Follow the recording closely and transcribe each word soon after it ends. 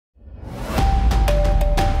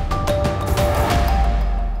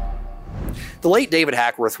The late David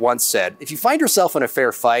Hackworth once said, "If you find yourself in a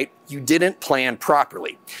fair fight, you didn't plan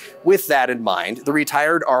properly." With that in mind, the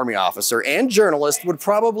retired Army officer and journalist would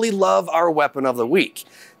probably love our weapon of the week.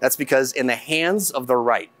 That's because in the hands of the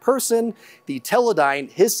right person, the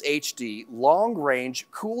Teledyne HISS-HD long-range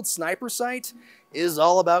cooled sniper sight is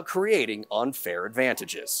all about creating unfair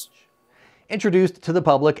advantages. Introduced to the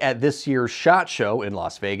public at this year's SHOT Show in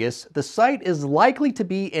Las Vegas, the sight is likely to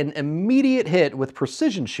be an immediate hit with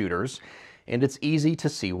precision shooters, and it's easy to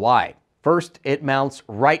see why. First, it mounts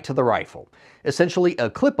right to the rifle, essentially a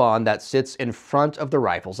clip-on that sits in front of the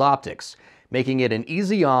rifle's optics, making it an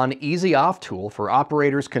easy-on, easy-off tool for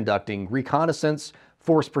operators conducting reconnaissance,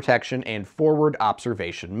 force protection, and forward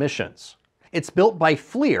observation missions. It's built by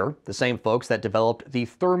FLIR, the same folks that developed the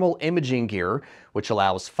thermal imaging gear, which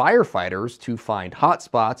allows firefighters to find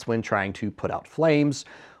hotspots when trying to put out flames,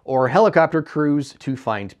 or helicopter crews to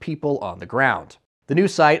find people on the ground. The new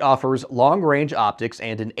sight offers long-range optics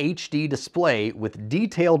and an HD display with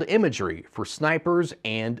detailed imagery for snipers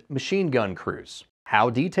and machine gun crews. How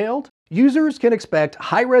detailed? Users can expect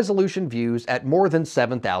high-resolution views at more than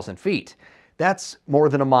 7,000 feet. That's more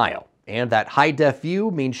than a mile. And that high-def view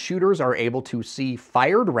means shooters are able to see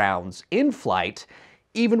fired rounds in flight,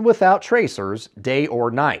 even without tracers, day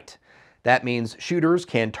or night. That means shooters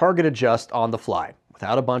can target adjust on the fly,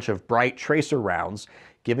 without a bunch of bright tracer rounds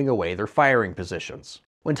giving away their firing positions.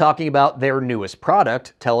 When talking about their newest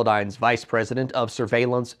product, Teledyne's Vice President of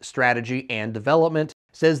Surveillance, Strategy, and Development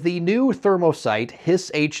says the new thermosight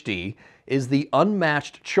HISS-HD is the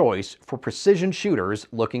unmatched choice for precision shooters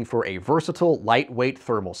looking for a versatile, lightweight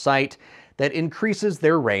thermal sight that increases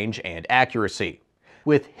their range and accuracy.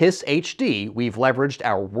 With HISS-HD, we've leveraged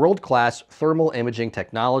our world-class thermal imaging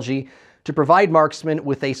technology to provide marksmen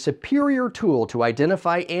with a superior tool to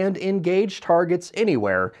identify and engage targets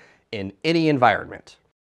anywhere, in any environment.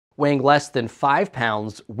 Weighing less than 5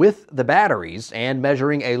 pounds with the batteries and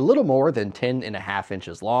measuring a little more than 10.5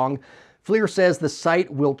 inches long, FLIR says the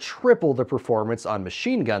sight will triple the performance on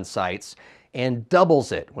machine gun sights and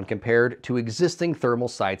doubles it when compared to existing thermal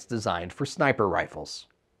sights designed for sniper rifles.